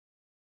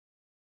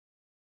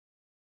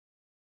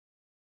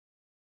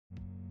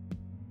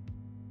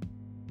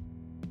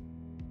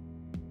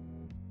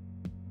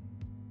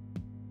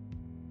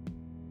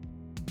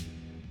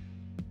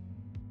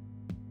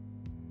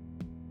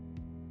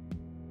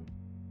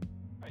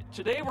right,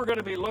 today we're going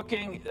to be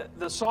looking at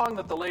the song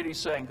that the lady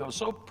sang goes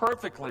so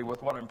perfectly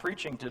with what I'm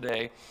preaching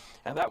today,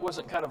 and that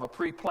wasn't kind of a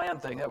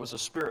pre-planned thing, that was a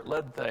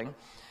spirit-led thing.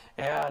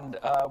 And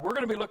we're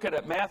going to be looking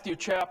at Matthew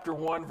chapter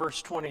 1,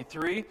 verse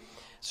 23. It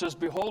says,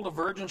 "Behold, a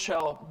virgin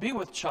shall be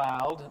with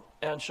child,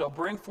 and shall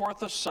bring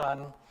forth a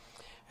son,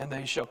 and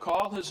they shall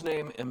call his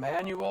name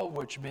Emmanuel,"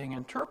 which being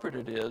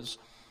interpreted is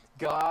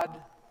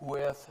God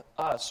with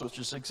us, which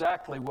is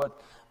exactly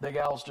what the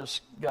gals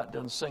just got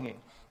done singing.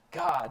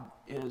 God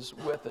is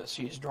with us.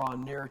 He's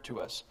drawn near to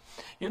us.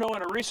 You know,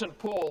 in a recent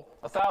poll,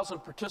 1,000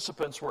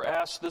 participants were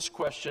asked this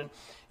question: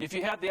 if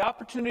you had the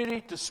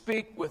opportunity to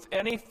speak with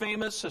any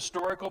famous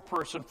historical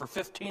person for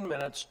 15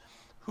 minutes,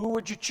 who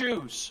would you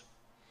choose?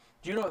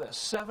 Do you know that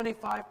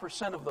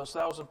 75% of those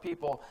 1,000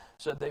 people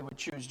said they would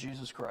choose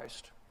Jesus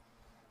Christ?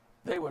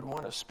 They would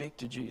want to speak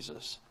to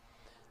Jesus.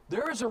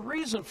 There is a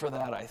reason for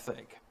that, I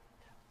think.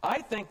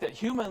 I think that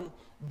human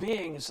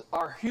beings,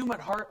 our human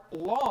heart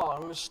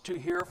longs to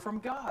hear from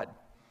God.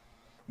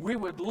 We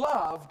would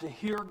love to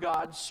hear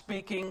God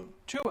speaking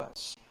to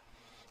us.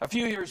 A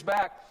few years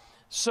back,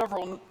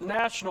 several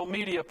national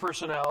media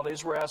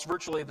personalities were asked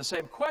virtually the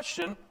same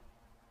question.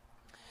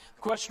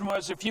 The question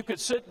was, if you could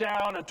sit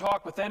down and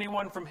talk with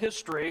anyone from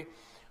history,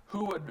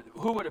 who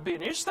would it be?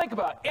 And you just think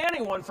about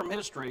anyone from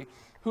history,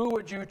 who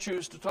would you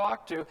choose to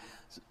talk to?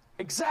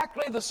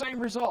 Exactly the same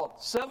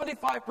result.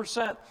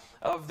 75%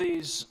 of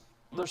these,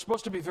 they're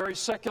supposed to be very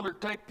secular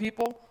type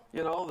people,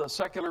 you know, the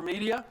secular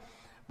media,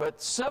 but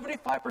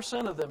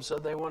 75% of them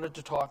said they wanted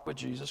to talk with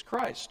Jesus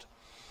Christ.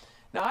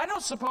 Now, I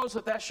don't suppose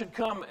that should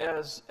come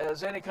as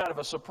any kind of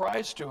a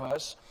surprise to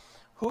us.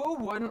 Who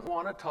wouldn't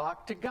want to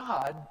talk to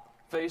God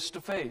face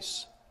to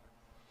face?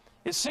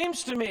 It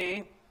seems to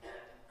me,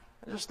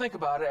 just think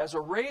about it, as a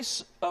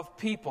race of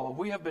people,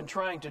 we have been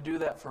trying to do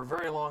that for a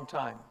very long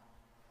time.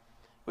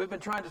 We've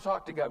been trying to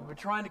talk to God. We've been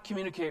trying to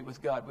communicate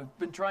with God. We've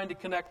been trying to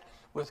connect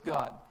with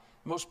God.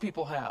 Most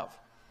people have.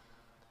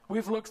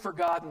 We've looked for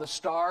God in the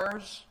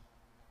stars.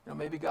 You know,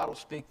 maybe God will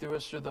speak through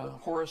us through the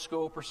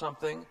horoscope or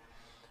something.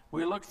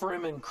 We looked for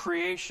him in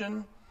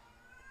creation.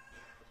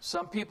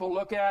 Some people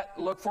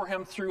look for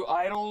him through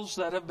idols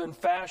that have been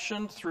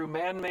fashioned through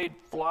man-made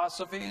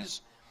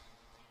philosophies.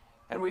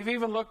 And we've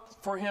even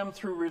looked for him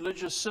through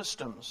religious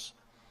systems.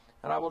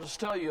 And I will just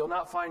tell you, you'll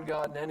not find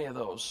God in any of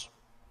those,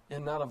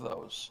 in none of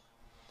those.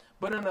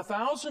 But in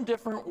 1,000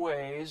 different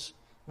ways,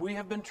 we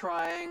have been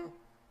trying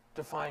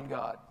to find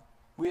God.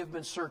 We have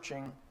been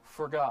searching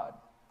for God.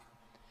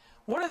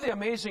 One of the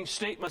amazing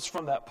statements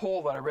from that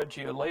poll that I read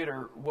to you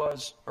earlier,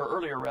 was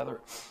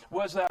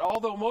that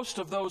although most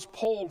of those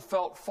polled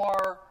felt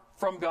far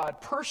from God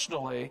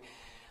personally,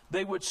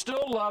 they would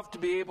still love to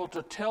be able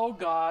to tell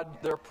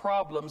God their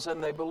problems,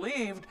 and they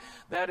believed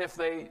that if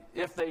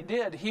they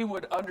did, he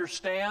would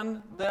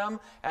understand them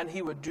and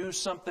he would do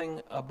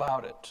something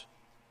about it.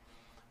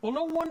 Well,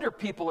 no wonder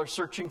people are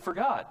searching for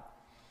God.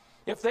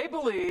 If they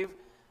believe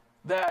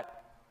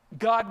that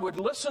God would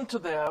listen to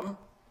them,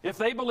 if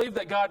they believe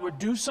that God would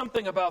do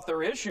something about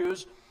their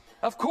issues,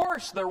 of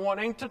course they're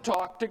wanting to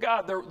talk to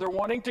God. They're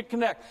wanting to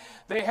connect.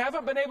 They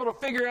haven't been able to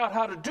figure out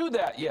how to do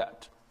that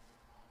yet.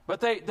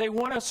 But they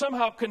want to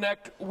somehow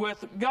connect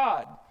with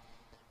God.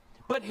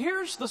 But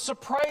here's the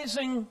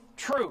surprising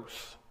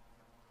truth.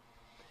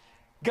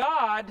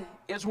 God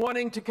is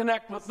wanting to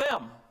connect with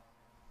them.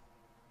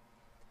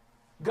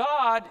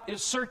 God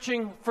is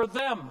searching for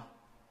them.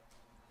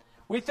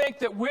 We think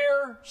that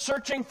we're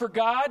searching for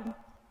God.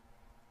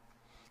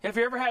 Have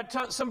you ever had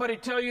somebody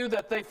tell you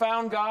that they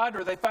found God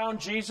or they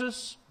found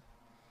Jesus?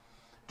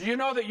 Do you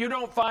know that you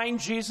don't find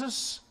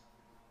Jesus?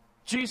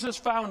 Jesus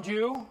found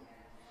you.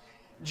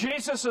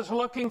 Jesus is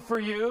looking for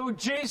you.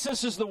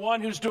 Jesus is the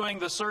one who's doing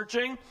the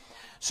searching.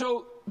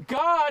 So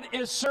God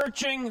is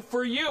searching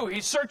for you.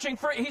 He's searching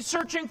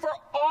for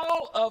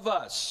all of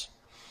us.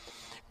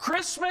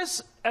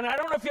 Christmas, and I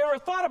don't know if you ever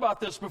thought about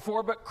this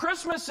before, but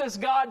Christmas is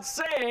God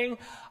saying,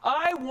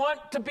 I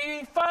want to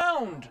be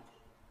found.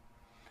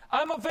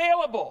 I'm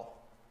available.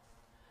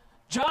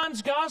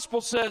 John's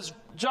gospel says,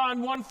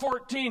 John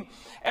 1:14,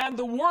 and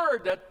the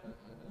word,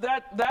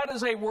 that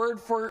is a word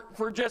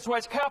for just why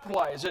it's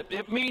capitalized.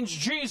 It means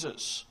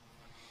Jesus.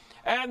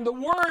 And the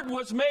Word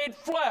was made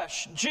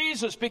flesh.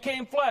 Jesus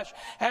became flesh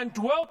and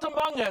dwelt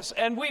among us,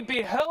 and we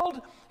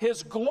beheld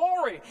his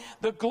glory,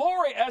 the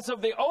glory as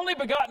of the only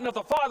begotten of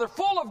the Father,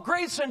 full of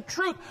grace and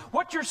truth.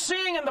 What you're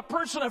seeing in the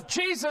person of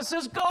Jesus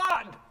is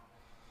God.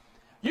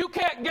 You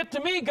can't get to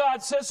me,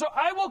 God says, so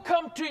I will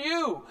come to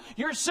you.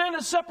 Your sin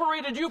has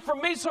separated you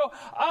from me, so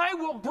I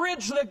will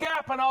bridge the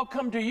gap and I'll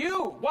come to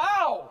you.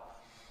 Wow!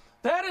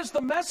 That is the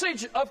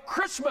message of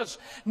Christmas.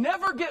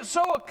 Never get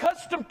so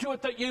accustomed to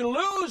it that you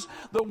lose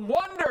the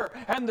wonder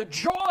and the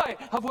joy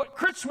of what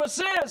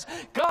Christmas is.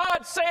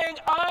 God saying,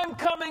 I'm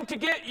coming to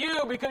get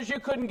you because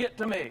you couldn't get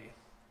to me.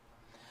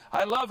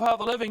 I love how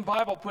the Living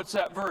Bible puts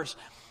that verse.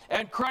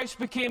 And Christ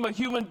became a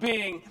human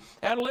being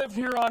and lived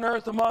here on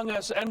earth among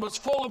us and was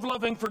full of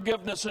loving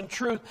forgiveness and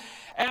truth.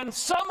 And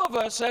some of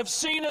us have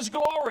seen his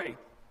glory.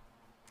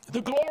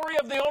 The glory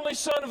of the only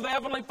Son of the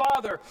Heavenly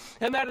Father.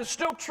 And that is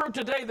still true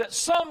today, that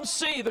some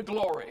see the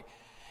glory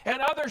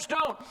and others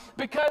don't,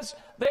 because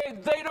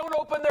they don't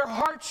open their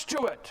hearts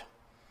to it.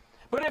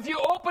 But if you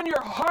open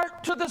your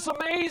heart to this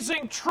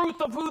amazing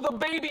truth of who the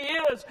baby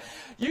is,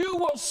 you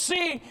will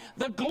see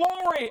the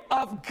glory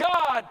of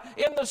God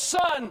in the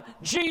Son,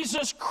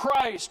 Jesus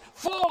Christ,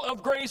 full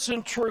of grace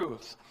and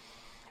truth.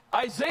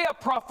 Isaiah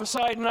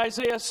prophesied in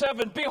Isaiah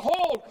 7,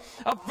 "Behold,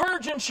 a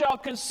virgin shall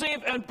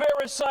conceive and bear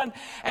a son,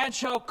 and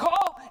shall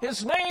call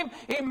his name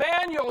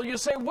Emmanuel." You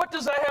say, what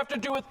does that have to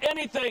do with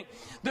anything?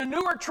 The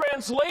newer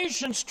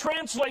translations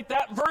translate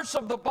that verse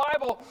of the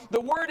Bible,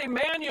 the word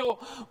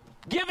Emmanuel,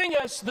 giving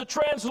us the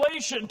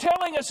translation,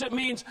 telling us it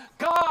means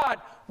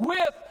God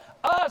with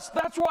us.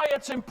 That's why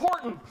it's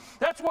important.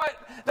 That's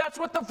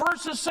what the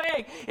verse is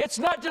saying. It's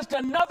not just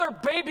another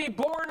baby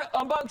born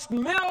amongst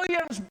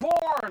millions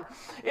born.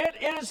 It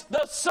is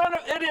the Son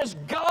of, it is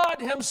God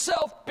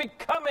Himself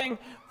becoming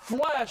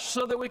flesh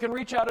so that we can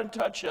reach out and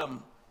touch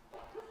Him.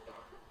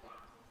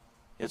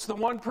 It's the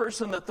one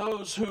person that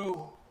those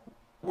who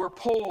were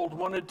polled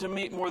wanted to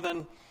meet more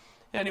than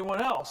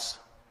anyone else.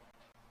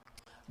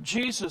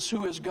 Jesus,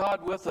 who is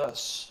God with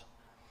us.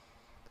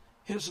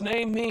 His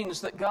name means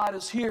that God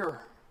is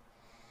here.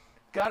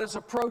 God is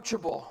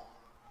approachable.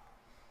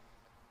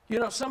 You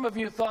know, some of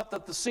you thought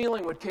that the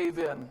ceiling would cave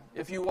in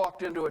if you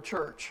walked into a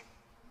church.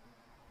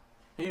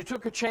 And you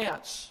took a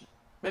chance.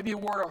 Maybe you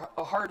wore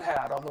a hard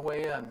hat on the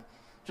way in,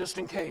 just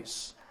in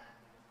case.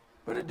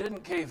 But it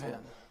didn't cave in.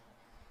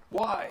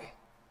 Why?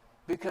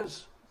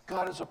 Because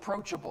God is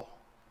approachable.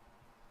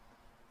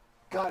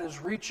 God is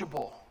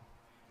reachable.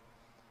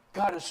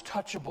 God is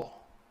touchable.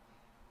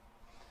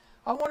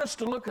 I want us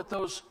to look at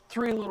those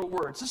three little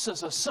words. This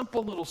is a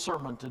simple little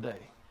sermon today.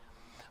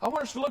 I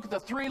want us to look at the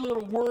three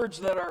little words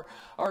that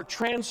are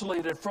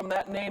translated from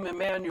that name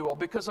Emmanuel,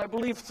 because I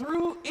believe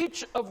through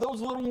each of those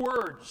little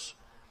words,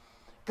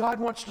 God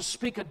wants to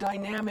speak a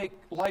dynamic,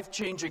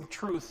 life-changing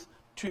truth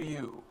to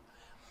you.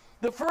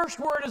 The first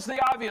word is the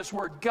obvious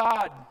word,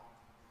 God.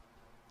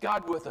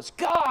 God with us.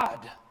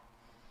 God.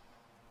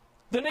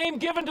 The name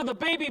given to the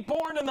baby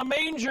born in the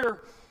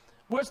manger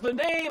was the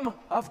name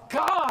of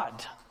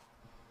God.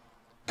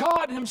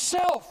 God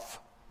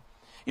Himself.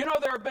 You know,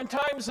 there have been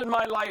times in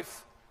my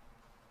life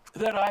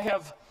that I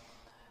have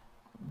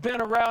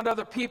been around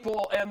other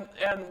people, and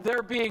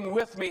their being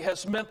with me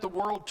has meant the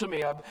world to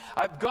me.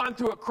 I've gone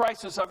through a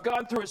crisis. I've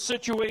gone through a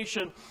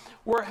situation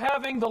where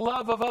having the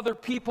love of other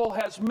people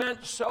has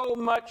meant so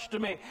much to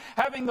me.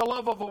 Having the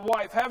love of a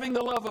wife, having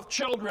the love of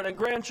children and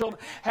grandchildren,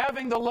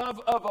 having the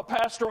love of a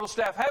pastoral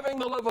staff, having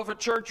the love of a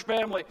church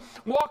family,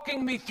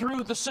 walking me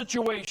through the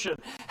situation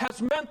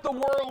has meant the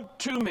world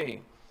to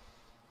me.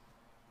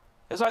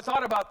 As I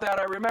thought about that,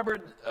 I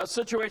remembered a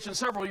situation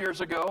several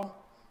years ago,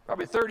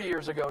 probably 30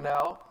 years ago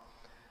now,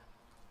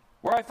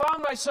 where I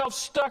found myself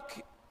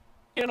stuck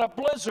in a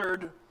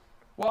blizzard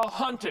while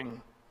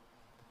hunting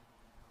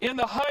in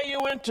the high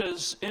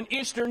Uintas in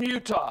eastern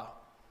Utah.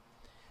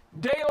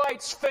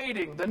 Daylight's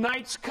fading, the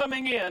night's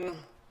coming in,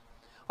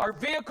 our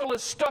vehicle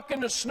is stuck in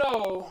the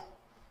snow,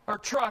 our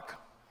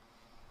truck,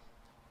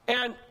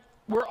 and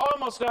we're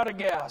almost out of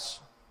gas.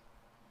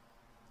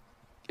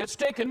 It's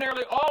taken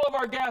nearly all of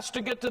our gas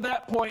to get to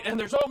that point, and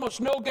there's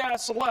almost no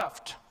gas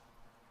left.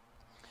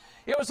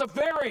 It was a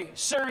very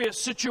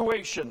serious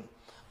situation.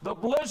 The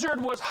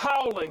blizzard was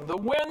howling, the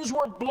winds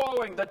were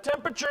blowing, the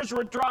temperatures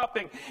were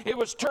dropping, it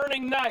was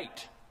turning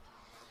night.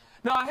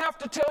 Now, I have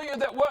to tell you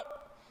that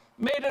what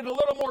made it a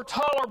little more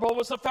tolerable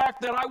was the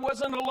fact that I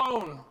wasn't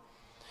alone.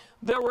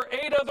 There were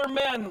 8 other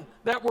men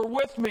that were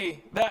with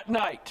me that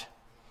night.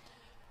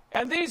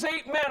 And these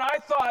 8 men, I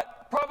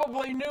thought,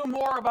 probably knew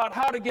more about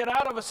how to get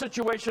out of a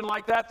situation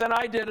like that than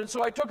I did, and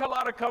so I took a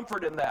lot of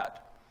comfort in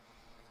that.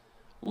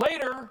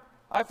 Later,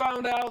 I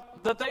found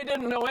out that they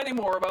didn't know any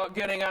more about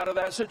getting out of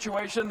that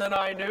situation than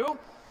I knew.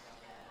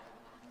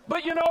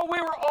 But you know,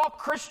 we were all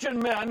Christian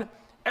men,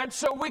 and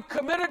so we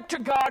committed to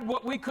God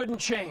what we couldn't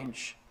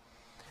change.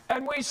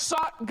 And we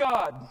sought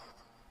God.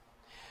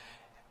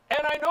 And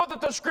I know that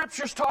the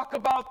scriptures talk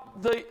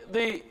about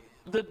the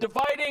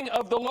dividing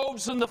of the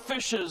loaves and the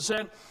fishes,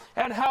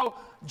 and how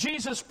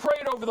Jesus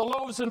prayed over the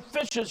loaves and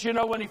fishes, you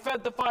know, when He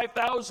fed the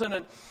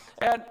 5,000,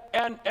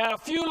 and a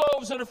few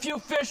loaves and a few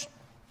fish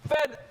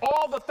fed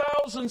all the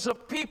thousands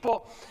of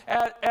people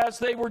as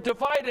they were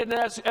divided, and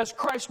as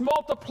Christ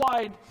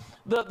multiplied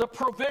the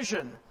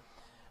provision.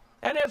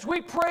 And as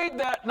we prayed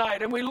that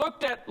night, and we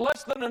looked at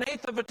less than an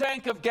eighth of a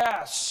tank of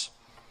gas,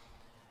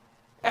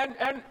 and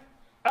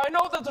I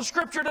know that the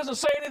scripture doesn't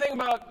say anything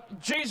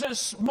about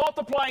Jesus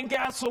multiplying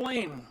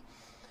gasoline,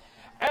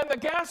 and the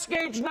gas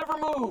gauge never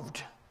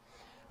moved,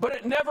 but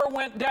it never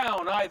went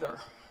down either.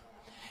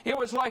 It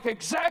was like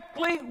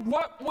exactly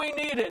what we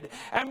needed.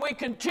 And we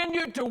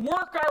continued to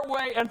work our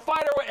way and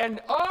fight our way. And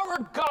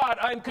our God,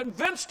 I'm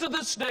convinced to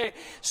this day,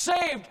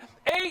 saved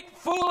 8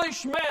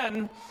 foolish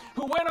men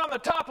who went on the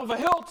top of a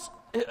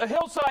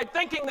hillside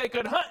thinking they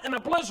could hunt in a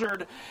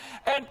blizzard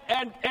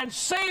and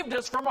saved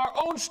us from our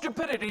own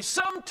stupidity.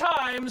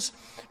 Sometimes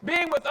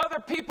being with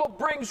other people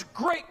brings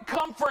great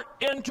comfort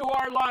into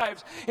our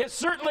lives. It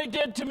certainly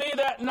did to me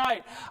that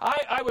night.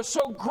 I was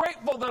so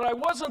grateful that I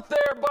wasn't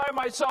there by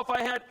myself.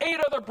 I had 8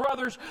 other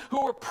brothers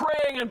who were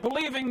praying and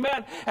believing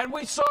men, and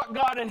we sought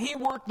God, and He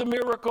worked the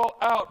miracle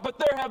out. But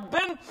there have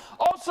been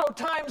also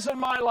times in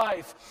my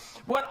life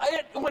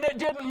when it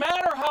didn't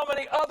matter how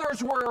many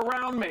others were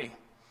around me.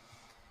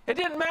 It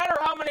didn't matter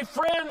how many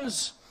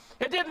friends.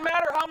 It didn't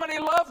matter how many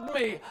loved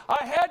me.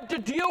 I had to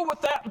deal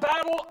with that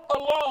battle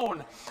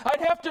alone.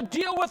 I'd have to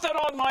deal with it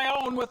on my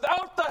own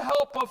without the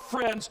help of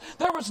friends.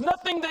 There was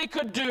nothing they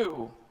could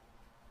do.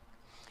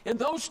 In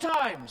those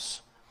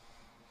times,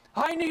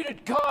 I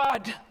needed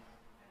God.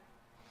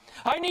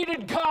 I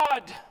needed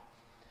God.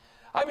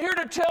 I'm here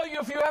to tell you,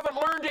 if you haven't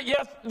learned it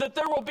yet, that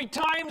there will be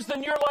times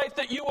in your life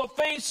that you will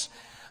face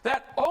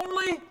that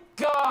only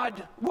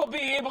God will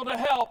be able to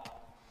help.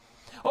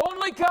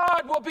 Only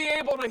God will be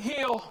able to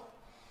heal.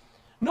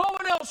 No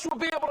one else will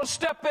be able to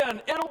step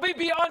in. It'll be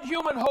beyond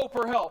human hope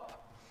or help.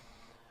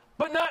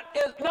 But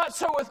not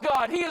so with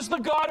God. He is the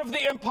God of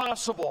the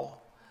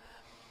impossible.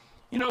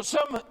 You know,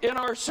 some in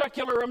our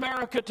secular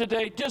America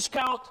today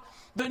discount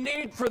the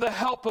need for the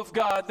help of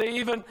God. They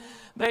even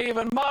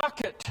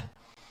mock it.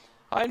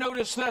 I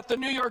noticed that the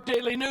New York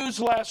Daily News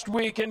last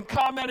week, in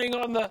commenting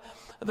on the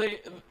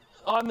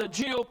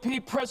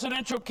GOP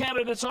presidential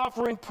candidates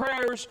offering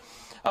prayers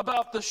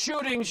about the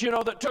shootings,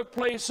 that took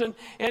place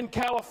in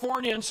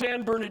California in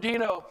San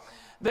Bernardino,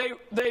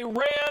 they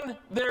ran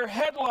their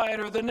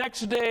headliner the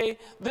next day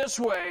this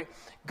way: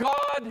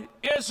 God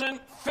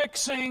isn't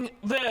fixing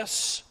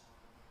this.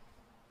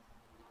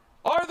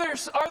 Are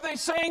they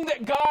saying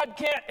that God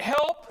can't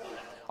help?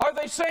 Are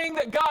they saying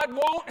that God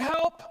won't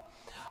help?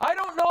 I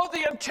don't know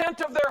the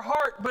intent of their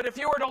heart, but if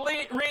you were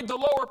to read the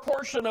lower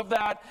portion of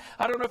that,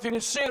 I don't know if you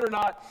can see it or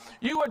not,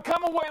 you would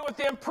come away with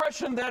the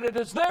impression that it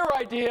is their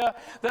idea,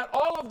 that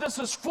all of this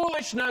is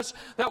foolishness,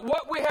 that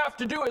what we have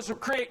to do is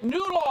create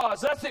new laws.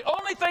 That's the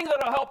only thing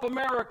that will help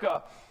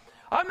America.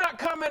 I'm not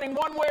commenting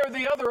one way or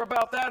the other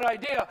about that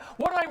idea.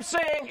 What I'm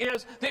saying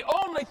is the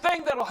only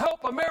thing that will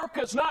help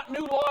America is not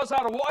new laws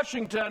out of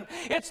Washington.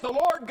 It's the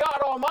Lord God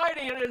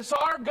Almighty, and it's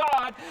our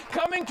God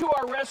coming to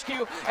our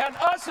rescue and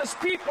us as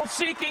people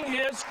seeking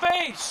His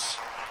face.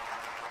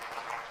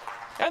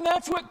 And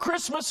that's what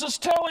Christmas is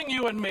telling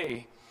you and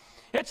me.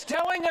 It's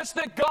telling us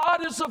that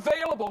God is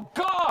available.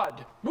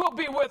 God will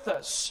be with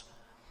us.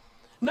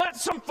 Not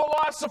some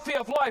philosophy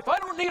of life. I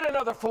don't need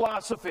another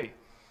philosophy.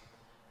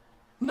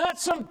 Not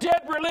some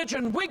dead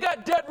religion. We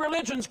got dead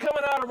religions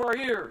coming out of our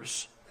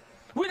ears.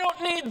 We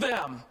don't need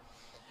them.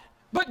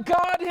 But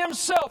God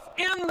Himself,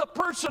 in the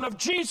person of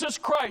Jesus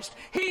Christ,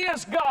 He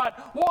is God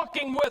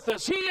walking with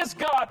us. He is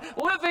God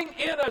living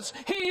in us.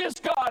 He is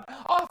God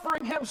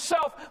offering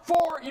Himself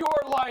for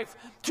your life,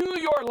 to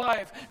your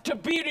life, to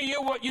be to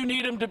you what you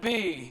need Him to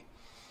be.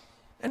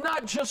 And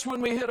not just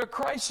when we hit a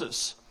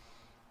crisis.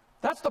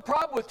 That's the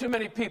problem with too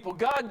many people.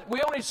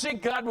 We only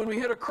seek God when we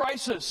hit a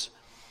crisis.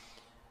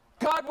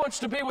 God wants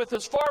to be with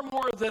us far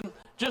more than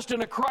just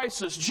in a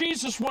crisis.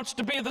 Jesus wants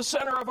to be the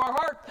center of our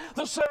heart,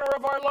 the center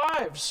of our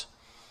lives.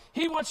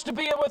 He wants to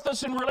be with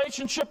us in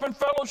relationship and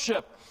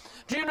fellowship.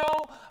 Do you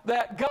know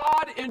that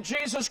God in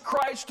Jesus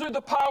Christ, through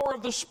the power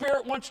of the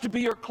Spirit, wants to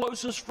be your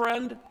closest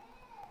friend?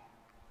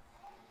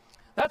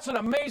 That's an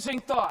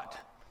amazing thought.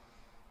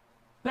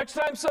 Next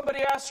time somebody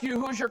asks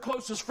you who's your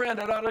closest friend,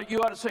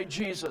 you ought to say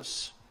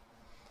Jesus.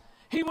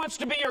 He wants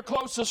to be your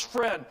closest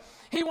friend.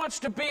 He wants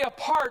to be a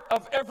part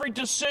of every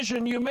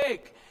decision you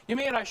make. You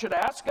mean I should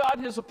ask God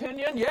His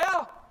opinion?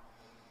 Yeah.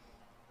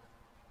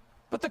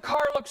 But the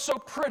car looks so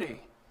pretty.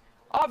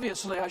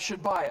 Obviously, I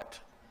should buy it.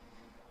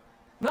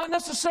 Not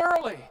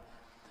necessarily.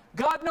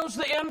 God knows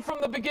the end from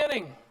the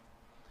beginning.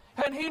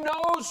 And He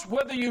knows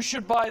whether you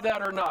should buy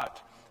that or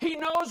not. He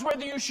knows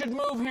whether you should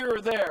move here or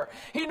there.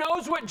 He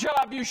knows what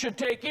job you should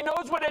take. He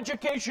knows what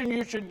education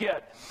you should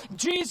get.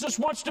 Jesus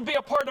wants to be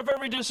a part of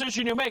every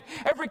decision you make,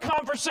 every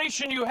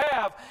conversation you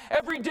have,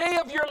 every day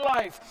of your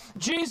life.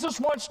 Jesus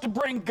wants to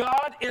bring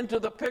God into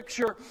the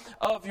picture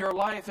of your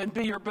life and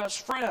be your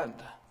best friend.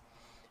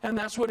 And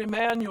that's what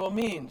Emmanuel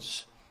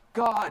means.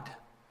 God,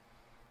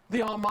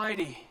 the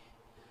Almighty,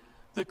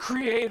 the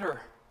Creator,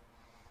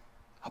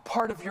 a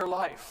part of your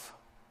life.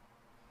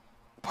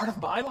 A part of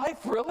my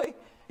life, really?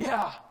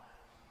 Yeah,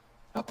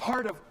 a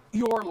part of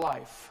your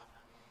life.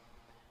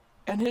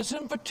 And His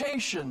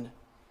invitation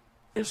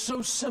is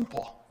so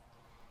simple.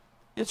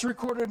 It's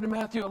recorded in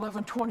Matthew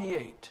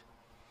 11:28.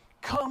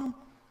 Come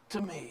to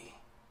me,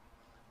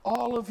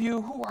 all of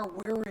you who are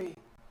weary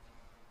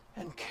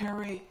and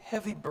carry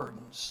heavy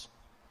burdens,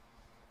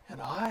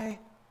 and I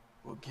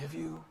will give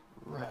you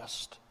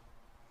rest.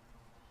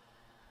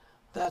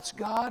 That's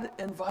God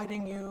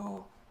inviting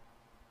you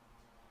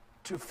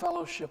to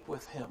fellowship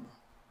with Him.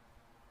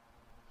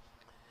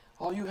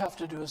 All you have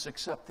to do is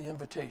accept the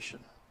invitation.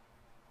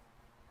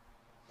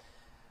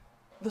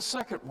 The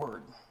second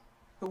word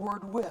The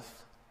word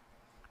with.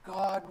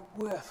 God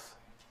with.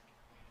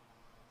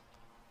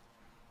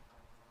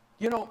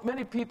 You know,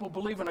 many people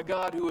believe in a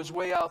God who is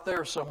way out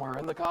there somewhere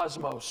in the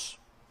cosmos.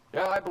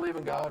 Yeah, I believe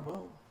in God.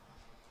 Well,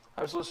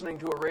 I was listening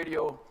to a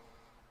radio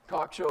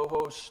talk show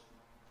host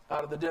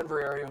out of the Denver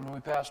area when we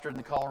pastored in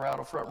the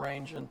Colorado Front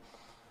Range,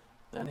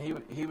 and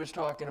he was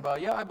talking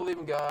about, yeah, I believe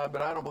in God,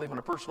 but I don't believe in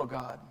a personal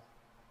God.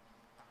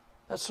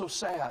 That's so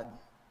sad,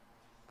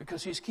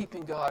 because he's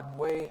keeping God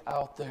way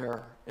out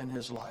there in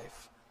his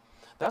life.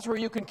 That's where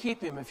you can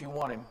keep him if you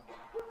want him.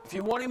 If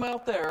you want him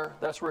out there,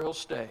 that's where he'll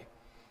stay.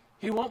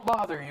 He won't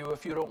bother you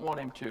if you don't want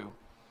him to.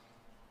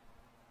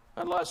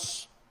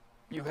 Unless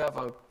you have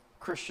a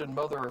Christian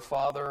mother or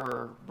father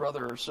or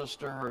brother or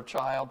sister or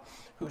child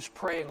who's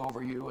praying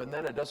over you, and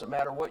then it doesn't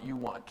matter what you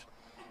want.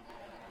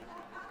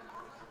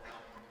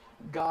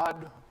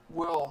 God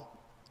will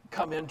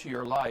come into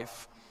your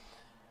life.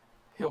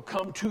 He'll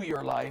come to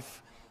your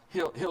life.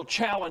 He'll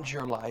challenge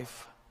your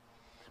life.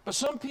 But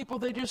some people,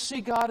 they just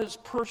see God as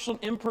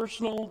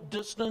impersonal,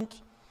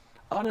 distant,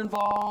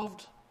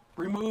 uninvolved,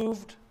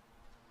 removed.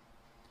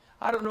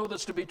 I don't know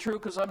this to be true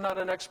because I'm not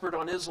an expert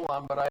on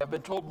Islam, but I have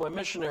been told by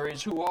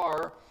missionaries who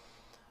are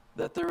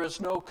that there is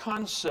no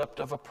concept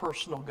of a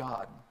personal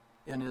God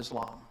in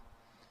Islam.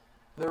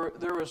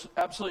 There is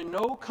absolutely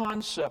no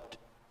concept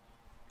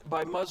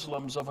by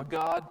Muslims of a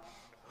God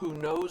who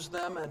knows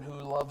them and who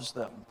loves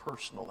them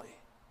personally.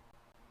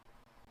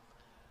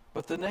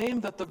 But the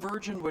name that the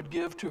Virgin would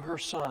give to her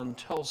son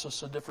tells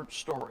us a different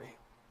story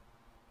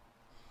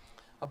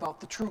about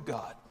the true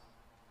God.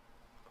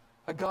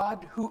 A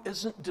God who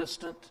isn't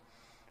distant,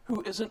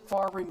 who isn't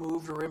far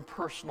removed or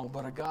impersonal,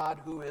 but a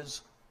God who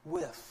is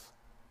with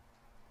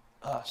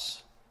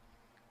us.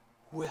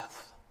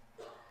 With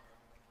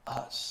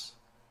us.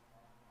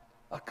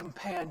 A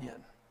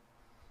companion,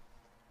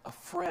 a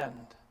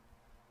friend,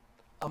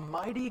 a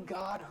mighty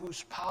God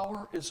whose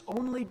power is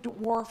only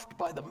dwarfed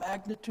by the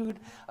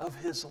magnitude of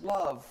his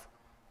love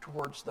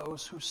towards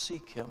those who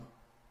seek him.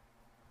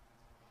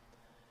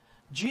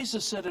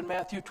 Jesus said in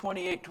Matthew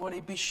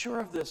 28:20, be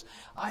sure of this,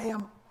 I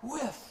am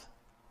with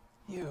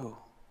you.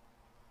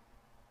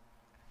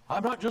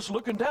 I'm not just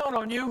looking down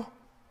on you.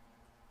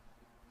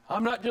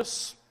 I'm not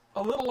just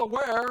a little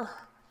aware.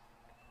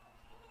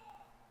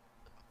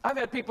 I've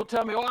had people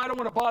tell me, I don't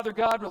want to bother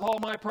God with all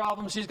my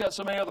problems. He's got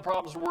so many other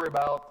problems to worry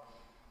about.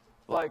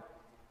 Like,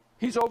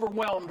 he's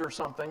overwhelmed or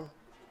something.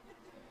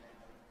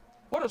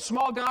 What a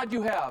small God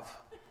you have.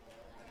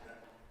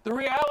 The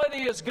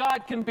reality is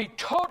God can be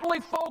totally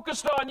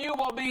focused on you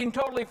while being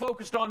totally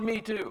focused on me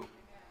too.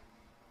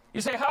 You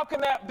say, how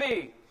can that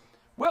be?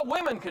 Well,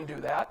 women can do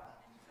that.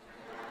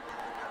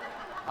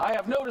 I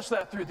have noticed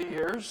that through the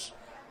years.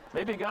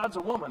 Maybe God's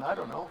a woman, I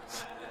don't know.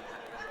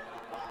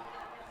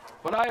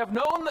 But I have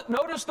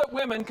noticed that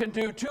women can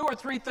do 2 or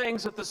 3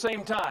 things at the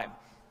same time.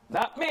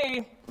 Not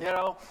me,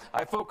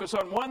 I focus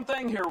on one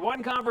thing, hear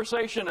one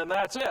conversation, and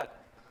that's it.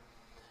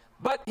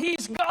 But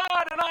he's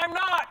God and I'm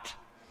not.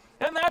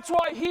 And that's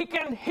why he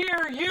can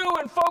hear you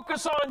and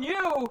focus on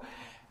you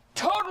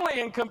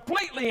totally and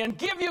completely and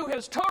give you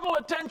his total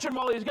attention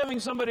while he's giving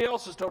somebody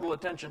else's total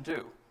attention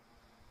too.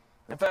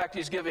 In fact,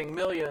 he's giving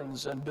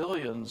millions and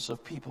billions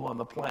of people on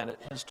the planet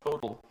his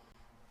total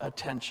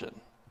attention.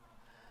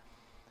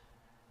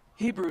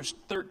 Hebrews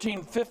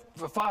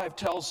 13:5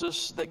 tells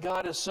us that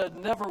God has said,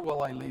 never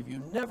will I leave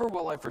you, never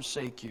will I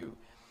forsake you.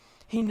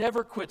 He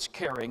never quits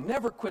caring,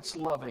 never quits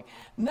loving,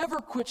 never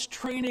quits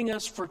training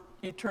us for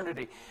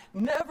eternity,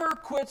 never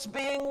quits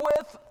being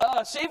with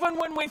us, even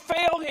when we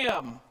fail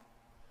him.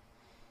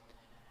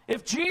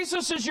 If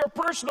Jesus is your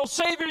personal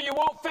Savior, you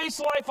won't face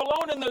life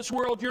alone in this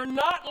world. You're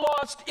not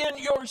lost in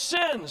your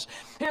sins.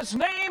 His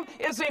name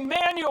is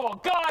Emmanuel,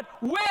 God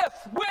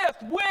with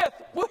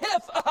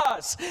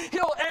us.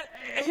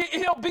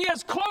 He'll be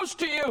as close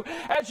to you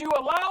as you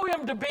allow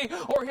him to be,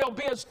 or he'll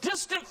be as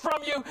distant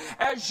from you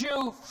as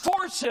you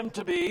force him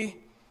to be,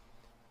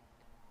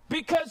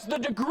 because the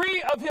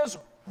degree of his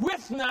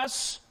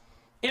withness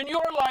in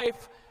your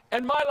life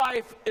and my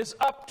life is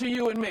up to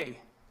you and me.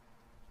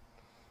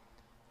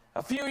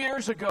 A few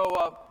years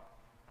ago,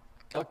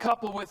 a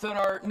couple within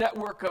our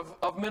network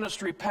of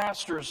ministry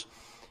pastors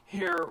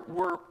here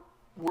were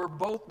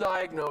both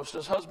diagnosed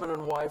as husband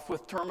and wife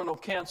with terminal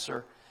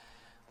cancer.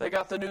 They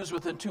got the news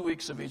within 2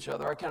 weeks of each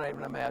other. I can't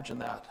even imagine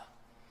that.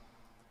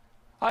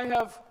 I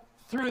have,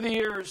 through the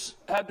years,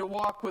 had to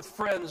walk with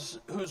friends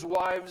whose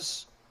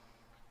wives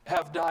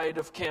have died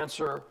of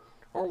cancer,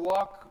 or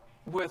walk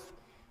with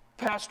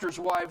pastors'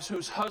 wives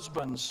whose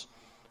husbands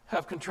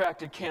have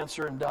contracted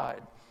cancer and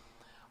died.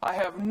 I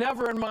have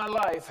never in my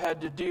life had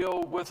to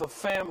deal with a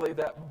family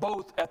that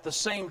both at the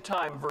same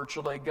time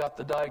virtually got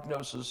the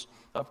diagnosis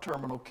of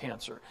terminal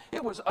cancer.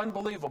 It was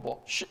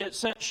unbelievable. It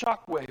sent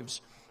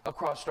shockwaves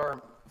across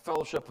our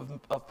fellowship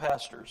of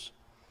pastors.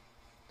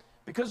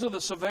 Because of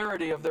the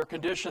severity of their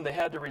condition, they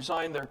had to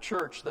resign their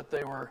church that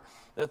they were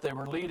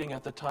leading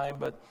at the time.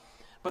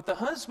 But the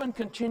husband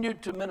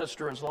continued to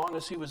minister as long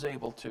as he was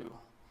able to.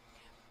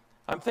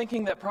 I'm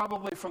thinking that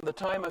probably from the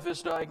time of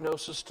his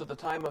diagnosis to the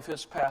time of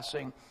his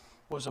passing,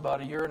 was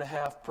about 1.5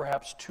 years,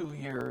 perhaps 2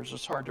 years.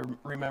 It's hard to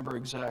remember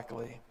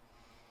exactly.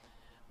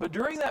 But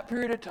during that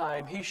period of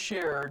time,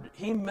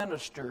 he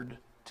ministered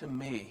to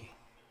me.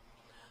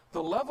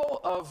 The level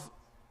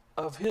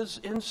of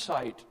his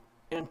insight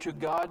into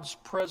God's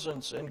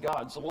presence and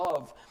God's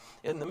love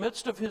in the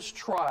midst of his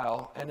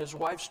trial and his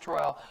wife's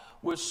trial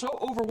was so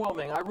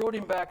overwhelming. I wrote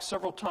him back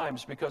several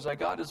times because I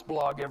got his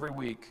blog every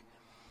week.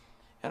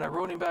 And I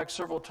wrote him back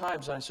several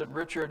times and I said,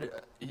 Richard,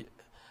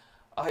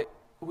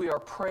 we are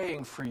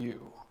praying for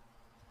you,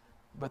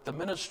 but the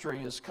ministry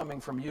is coming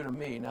from you to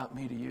me, not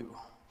me to you.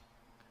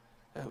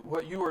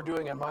 What you are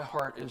doing in my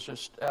heart is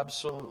just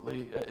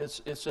absolutely,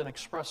 it's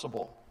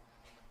inexpressible,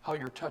 how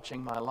you're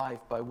touching my life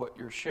by what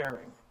you're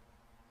sharing.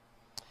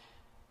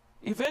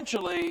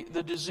 Eventually,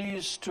 the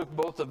disease took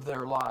both of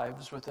their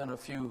lives within a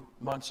few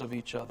months of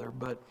each other,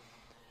 but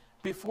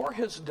before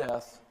his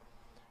death,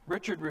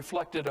 Richard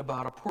reflected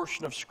about a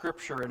portion of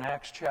Scripture in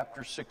Acts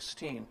chapter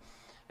 16.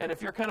 And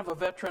if you're kind of a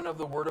veteran of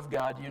the Word of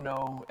God, you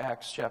know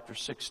Acts chapter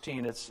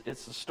 16. It's the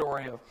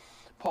story of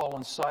Paul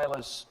and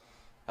Silas.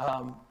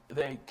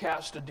 They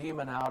cast a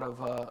demon out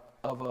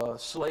of a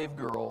slave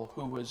girl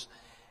who was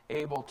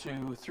able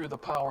to, through the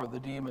power of the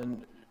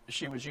demon,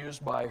 she was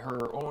used by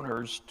her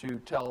owners to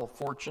tell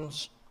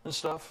fortunes and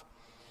stuff.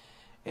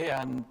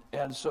 And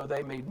so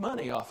they made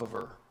money off of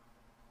her.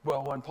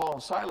 Well, when Paul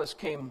and Silas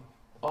came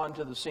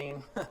onto the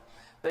scene,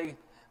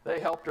 they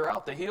helped her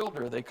out. They healed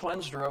her. They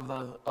cleansed her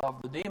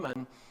of the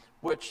demon,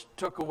 which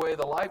took away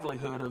the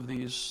livelihood of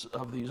these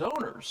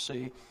owners.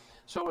 See,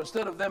 so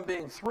instead of them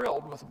being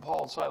thrilled with what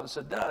Paul and Silas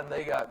had done,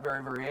 they got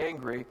very, very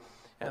angry,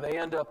 and they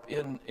end up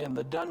in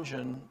the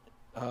dungeon,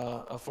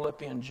 a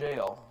Philippian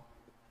jail,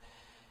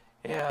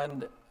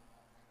 and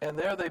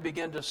there they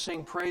begin to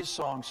sing praise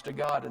songs to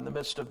God in the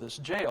midst of this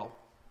jail.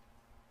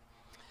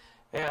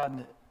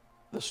 And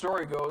the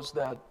story goes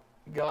that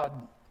God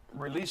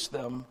released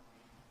them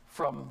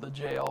from the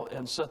jail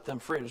and set them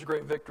free. It was a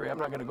great victory. I'm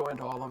not going to go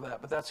into all of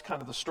that, but that's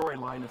kind of the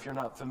storyline if you're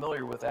not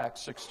familiar with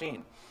Acts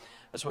 16.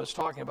 That's what it's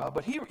talking about.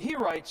 But he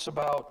writes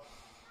about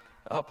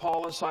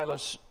Paul and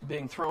Silas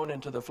being thrown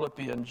into the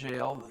Philippian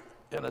jail,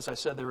 and as I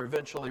said, they were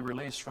eventually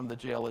released from the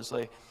jail as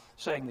they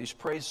sang these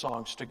praise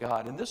songs to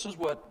God. And this is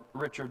what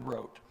Richard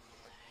wrote.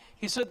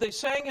 He said, they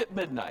sang at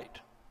midnight.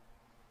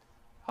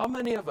 How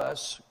many of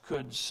us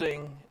could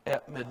sing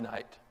at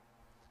midnight?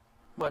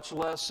 Much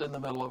less in the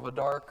middle of a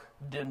dark,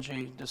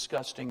 dingy,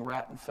 disgusting,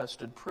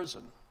 rat-infested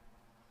prison.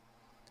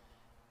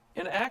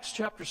 In Acts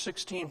chapter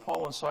 16,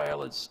 Paul and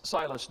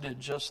Silas did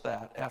just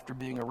that after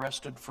being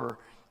arrested for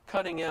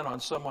cutting in on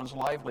someone's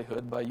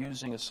livelihood by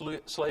using a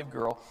slave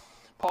girl.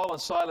 Paul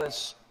and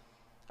Silas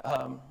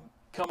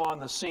come on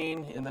the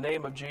scene in the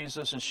name of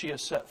Jesus, and she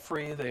is set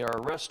free. They are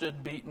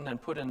arrested, beaten,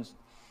 and put in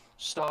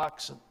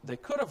stocks. They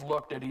could have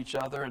looked at each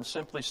other and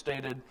simply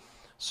stated,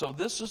 so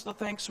this is the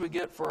thanks we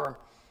get for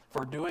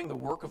doing the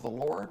work of the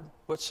Lord?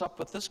 What's up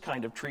with this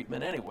kind of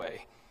treatment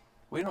anyway?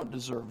 We don't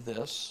deserve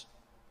this.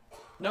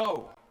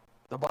 No,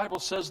 the Bible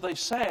says they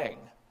sang.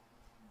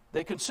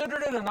 They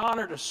considered it an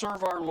honor to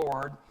serve our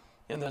Lord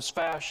in this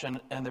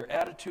fashion, and their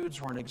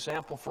attitudes were an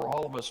example for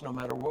all of us no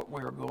matter what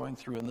we are going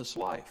through in this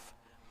life.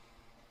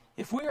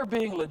 If we are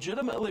being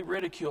legitimately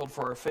ridiculed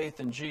for our faith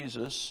in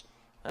Jesus,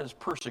 as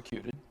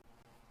persecuted,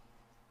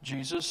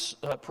 Jesus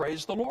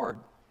praise the Lord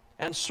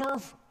and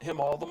serve him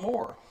all the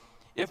more.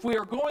 If we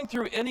are going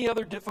through any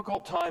other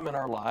difficult time in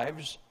our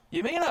lives,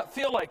 you may not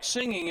feel like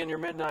singing in your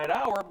midnight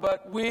hour,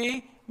 but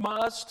we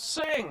must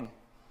sing.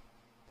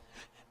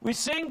 We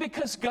sing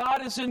because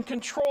God is in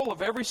control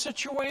of every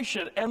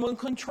situation and will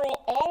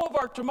control all of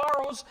our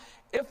tomorrows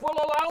if we'll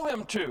allow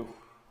him to.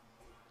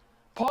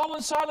 Paul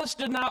and Silas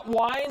did not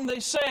whine, they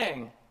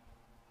sang.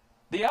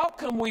 The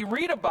outcome we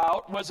read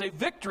about was a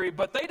victory,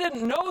 but they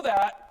didn't know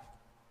that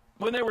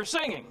when they were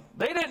singing.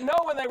 They didn't know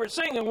when they were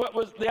singing what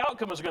was the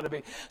outcome was going to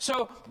be.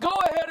 So go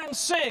ahead and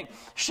sing.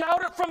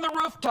 Shout it from the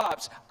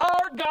rooftops.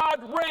 Our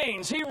God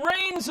reigns. He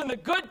reigns in the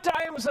good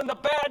times and the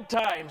bad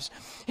times.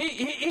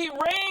 He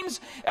reigns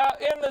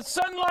in the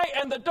sunlight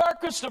and the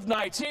darkest of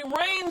nights. He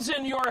reigns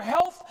in your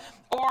health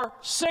or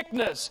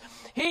sickness.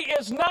 He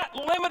is not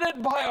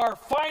limited by our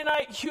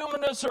finite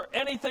humanness or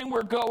anything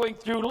we're going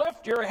through.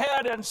 Lift your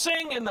head and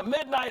sing in the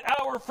midnight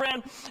hour,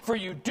 friend, for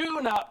you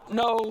do not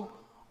know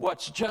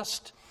what's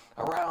just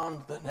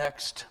around the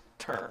next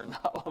turn.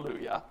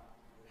 Hallelujah.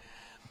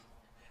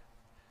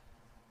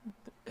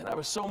 And I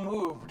was so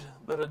moved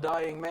that a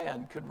dying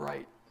man could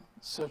write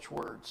such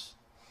words.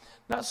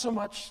 Not so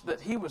much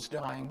that he was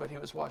dying, but he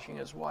was watching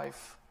his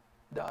wife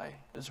die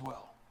as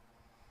well.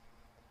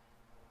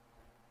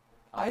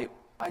 I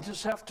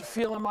just have to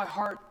feel in my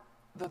heart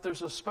that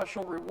there's a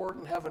special reward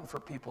in heaven for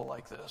people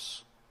like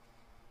this,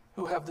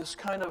 who have this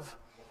kind of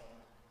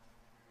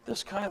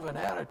an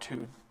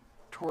attitude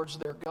towards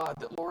their God,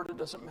 that Lord, it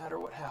doesn't matter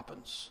what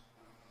happens.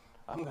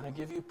 I'm going to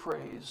give you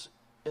praise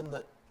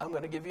I'm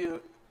going to give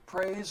you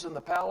praise in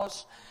the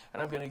palace,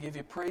 and I'm going to give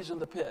you praise in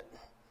the pit.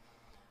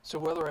 So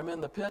whether I'm in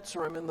the pits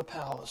or I'm in the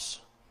palace,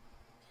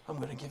 I'm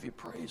going to give you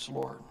praise,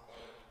 Lord.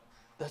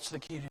 That's the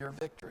key to your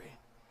victory.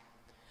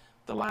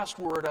 The last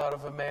word out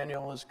of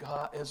Emmanuel is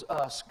God, is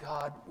us,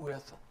 God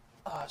with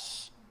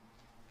us.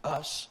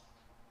 Us.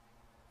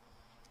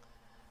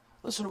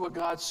 Listen to what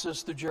God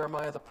says through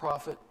Jeremiah the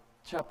prophet,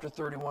 chapter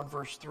 31,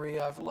 verse 3.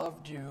 I've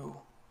loved you,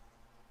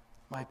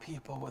 my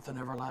people, with an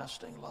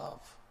everlasting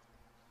love.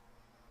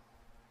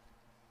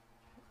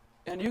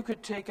 And you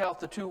could take out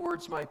the two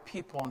words, my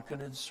people, and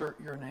could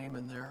insert your name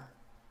in there.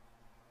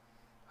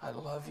 I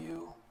love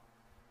you.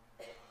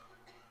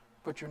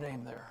 Put your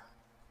name there.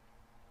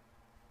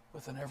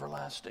 With an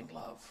everlasting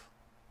love.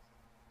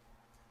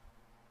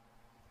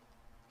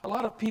 A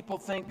lot of people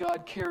think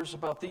God cares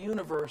about the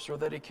universe, or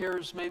that he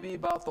cares maybe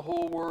about the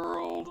whole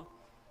world.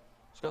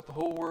 He's got the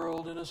whole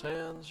world in his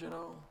hands, you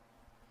know.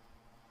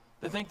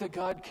 They think that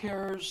God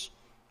cares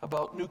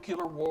about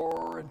nuclear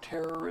war and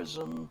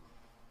terrorism,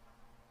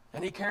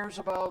 and he cares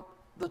about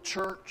the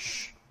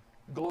church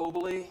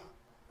globally,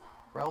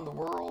 around the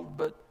world,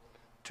 but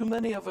too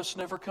many of us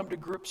never come to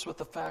grips with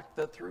the fact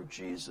that through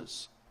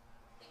Jesus,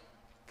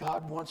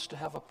 God wants to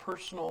have a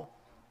personal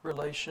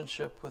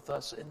relationship with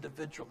us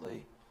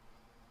individually,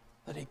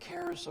 that he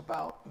cares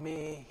about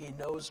me, he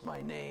knows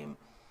my name,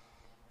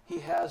 he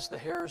has the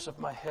hairs of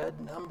my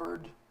head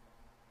numbered,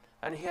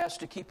 and he has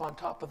to keep on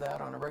top of that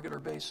on a regular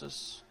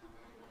basis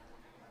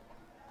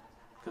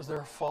because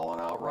they're falling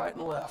out right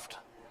and left.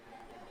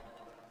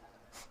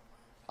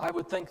 I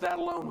would think that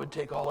alone would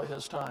take all of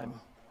his time.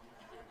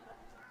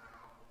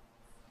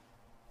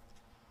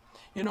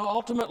 You know,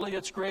 ultimately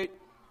it's great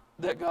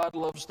that God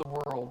loves the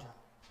world,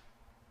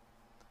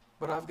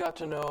 but I've got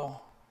to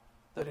know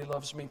that he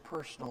loves me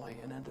personally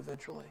and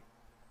individually.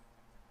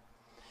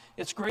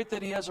 It's great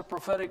that he has a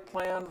prophetic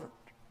plan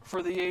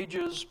for the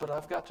ages, but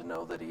I've got to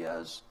know that he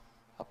has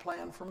a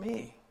plan for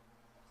me.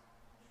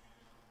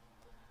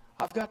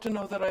 I've got to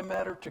know that I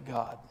matter to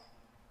God.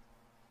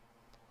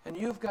 And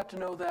you've got to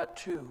know that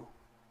too.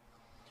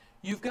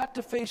 You've got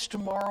to face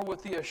tomorrow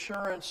with the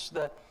assurance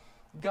that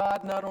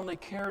God not only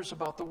cares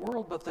about the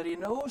world, but that he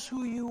knows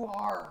who you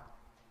are.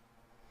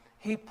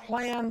 He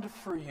planned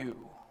for you.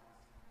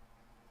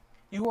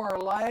 You are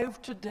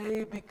alive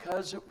today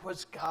because it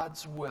was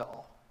God's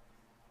will.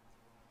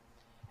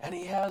 And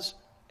he has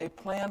a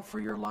plan for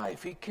your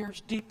life. He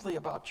cares deeply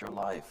about your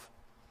life.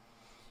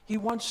 He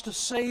wants to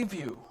save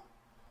you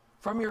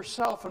from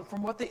yourself and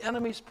from what the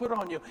enemy's put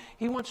on you.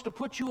 He wants to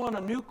put you on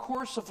a new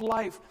course of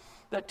life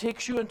that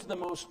takes you into the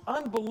most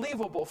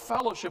unbelievable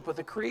fellowship with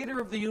the creator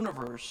of the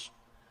universe,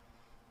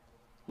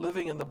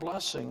 living in the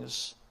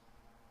blessings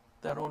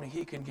that only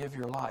he can give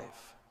your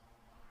life.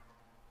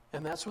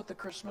 And that's what the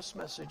Christmas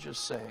message is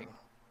saying.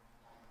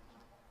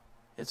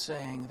 It's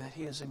saying that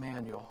he is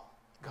Emmanuel,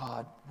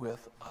 God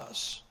with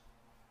us.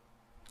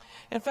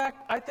 In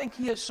fact, I think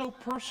he is so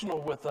personal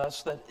with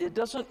us that it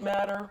doesn't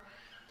matter,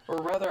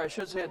 or rather I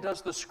should say it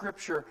does the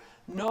scripture,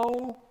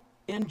 no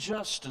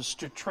injustice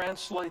to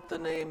translate the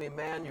name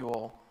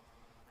Emmanuel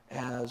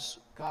as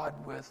God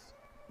with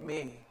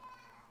me.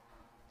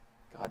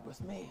 God with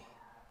me.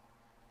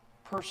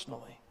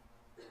 Personally.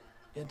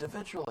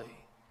 Individually.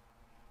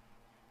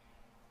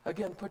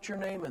 Again, put your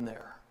name in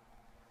there.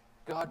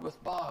 God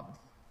with Bob.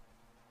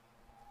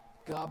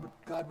 God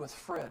with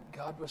Fred.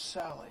 God with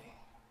Sally.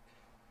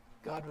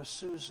 God with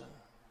Susan.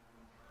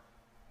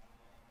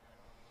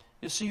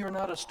 You see, you're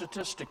not a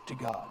statistic to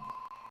God.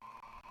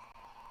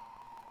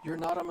 You're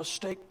not a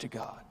mistake to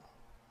God.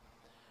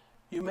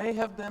 You may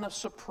have been a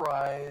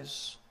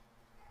surprise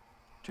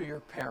to your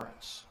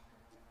parents,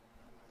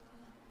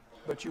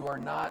 but you are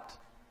not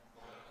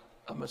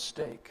a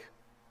mistake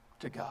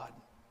to God.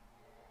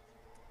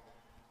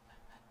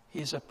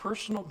 He's a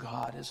personal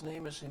God. His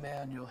name is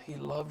Emmanuel. He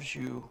loves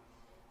you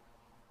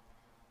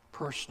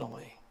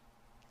personally.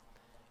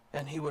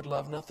 And he would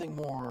love nothing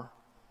more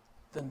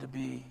than to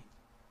be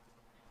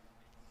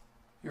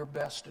your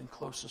best and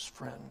closest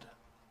friend.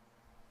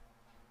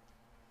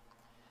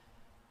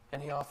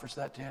 And he offers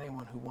that to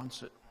anyone who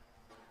wants it.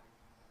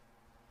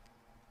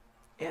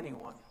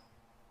 Anyone.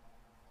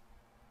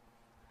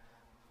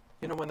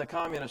 You know, when the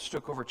communists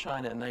took over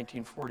China in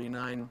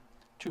 1949,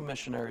 2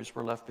 missionaries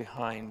were left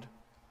behind.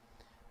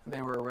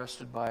 They were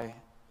arrested by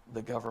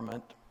the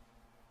government.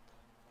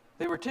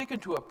 They were taken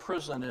to a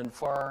prison in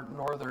far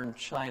northern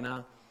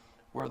China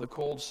where the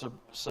cold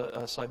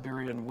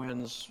Siberian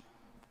winds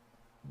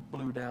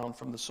blew down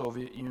from the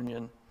Soviet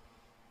Union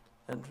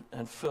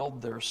and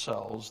filled their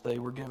cells. They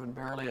were given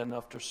barely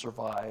enough to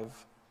survive,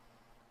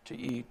 to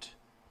eat,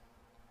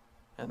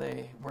 and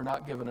they were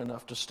not given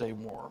enough to stay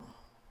warm.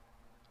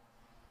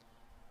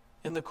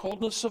 In the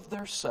coldness of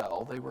their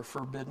cell, they were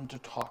forbidden to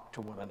talk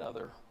to one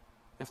another.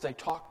 If they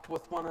talked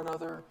with one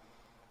another,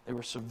 they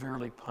were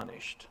severely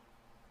punished.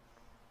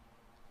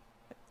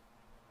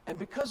 And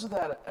because of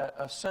that,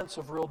 a sense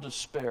of real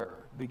despair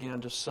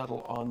began to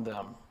settle on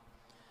them.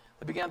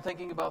 They began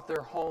thinking about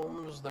their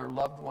homes, their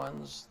loved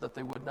ones that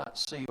they would not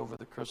see over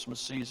the Christmas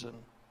season.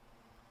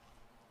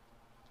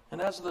 And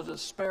as the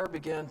despair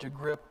began to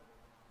grip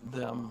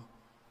them,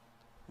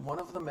 one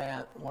of the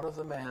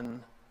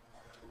men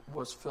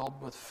was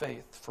filled with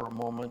faith for a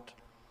moment,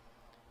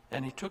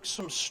 and he took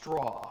some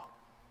straw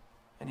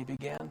and he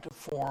began to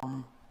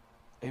form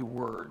a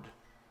word.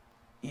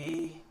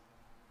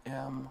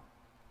 Emmanuel.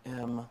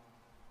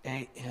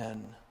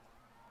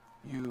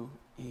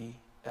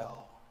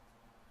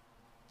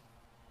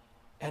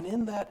 And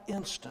in that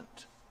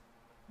instant,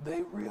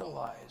 they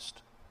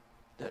realized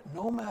that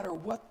no matter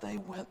what they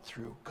went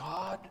through,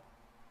 God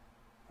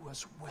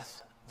was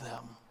with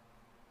them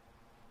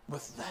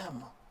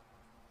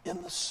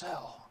in the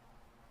cell.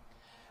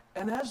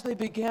 And as they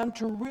began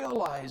to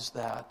realize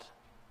that,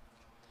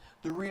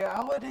 the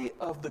reality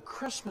of the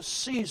Christmas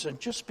season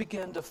just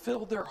began to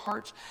fill their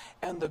hearts,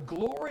 and the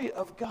glory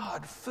of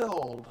God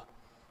filled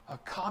a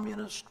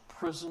communist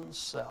prison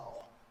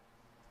cell.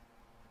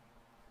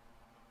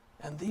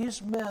 And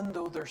these men,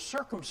 though their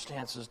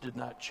circumstances did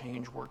not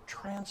change, were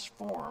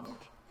transformed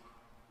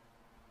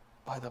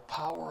by the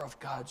power of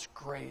God's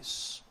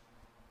grace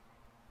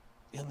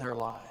in their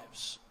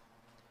lives.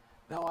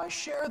 Now, I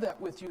share that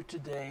with you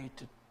today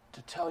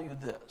to tell you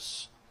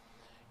this.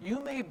 You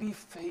may be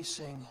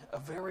facing a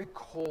very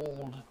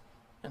cold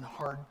and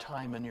hard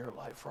time in your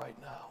life right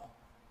now.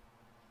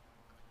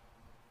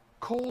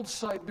 Cold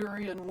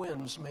Siberian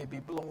winds may be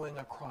blowing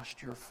across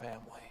your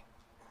family.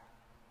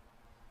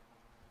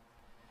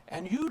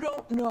 And you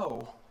don't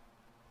know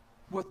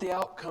what the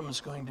outcome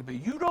is going to be.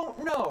 You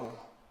don't know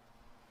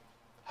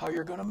how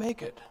you're going to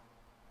make it.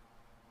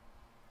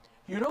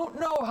 You don't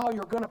know how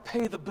you're going to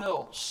pay the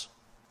bills.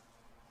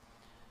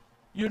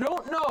 You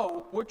don't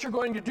know what you're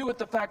going to do with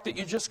the fact that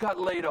you just got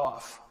laid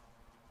off.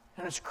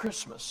 And it's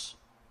Christmas.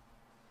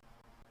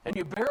 And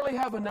you barely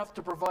have enough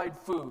to provide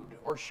food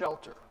or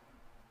shelter.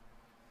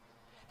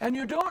 And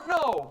you don't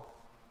know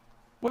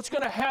what's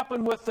going to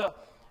happen with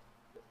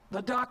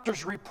the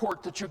doctor's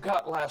report that you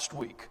got last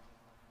week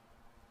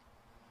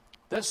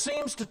that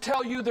seems to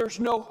tell you there's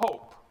no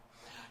hope.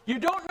 You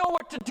don't know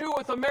what to do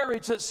with a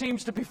marriage that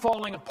seems to be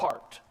falling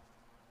apart.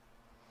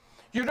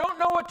 You don't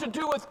know what to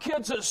do with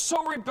kids that are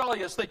so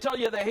rebellious, they tell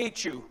you they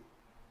hate you.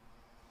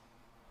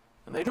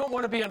 And they don't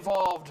want to be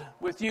involved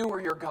with you or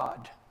your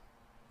God.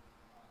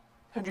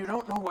 And you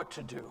don't know what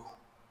to do.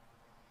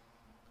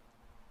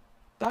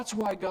 That's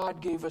why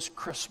God gave us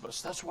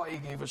Christmas. That's why he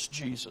gave us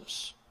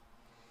Jesus.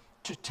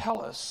 To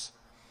tell us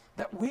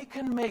that we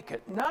can make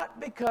it. Not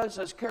because,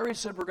 as Carrie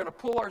said, we're going to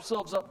pull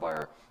ourselves up by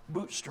our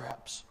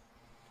bootstraps.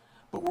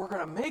 But we're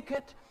going to make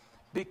it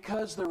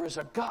because there is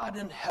a God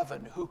in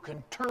heaven who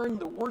can turn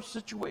the worst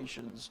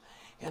situations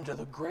into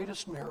the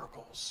greatest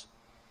miracles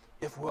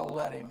if we'll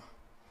let him.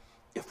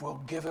 If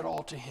we'll give it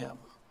all to him,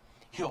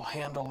 he'll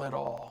handle it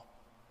all.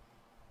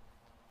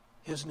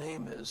 His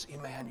name is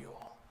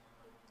Emmanuel,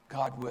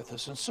 God with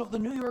us. And so the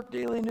New York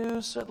Daily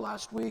News said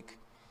last week,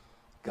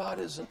 God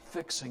isn't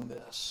fixing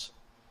this.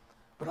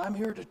 But I'm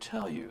here to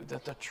tell you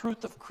that the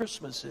truth of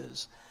Christmas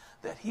is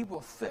that he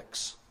will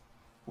fix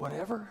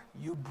whatever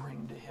you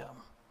bring to him.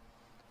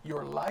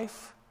 Your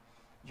life,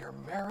 your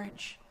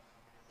marriage,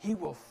 he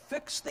will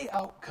fix the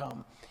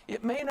outcome.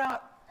 It may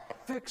not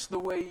fix the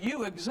way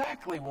you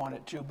exactly want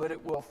it to, but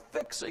it will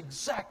fix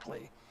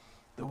exactly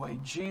the way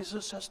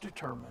Jesus has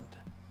determined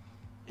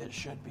it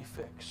should be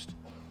fixed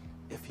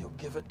if you'll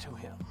give it to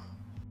him.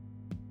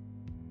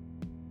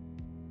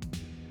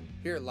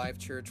 Here at Life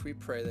Church, we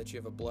pray that you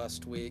have a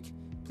blessed week.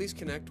 Please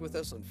connect with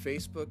us on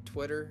Facebook,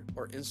 Twitter,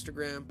 or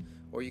Instagram,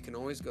 or you can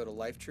always go to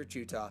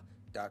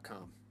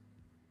lifechurchutah.com.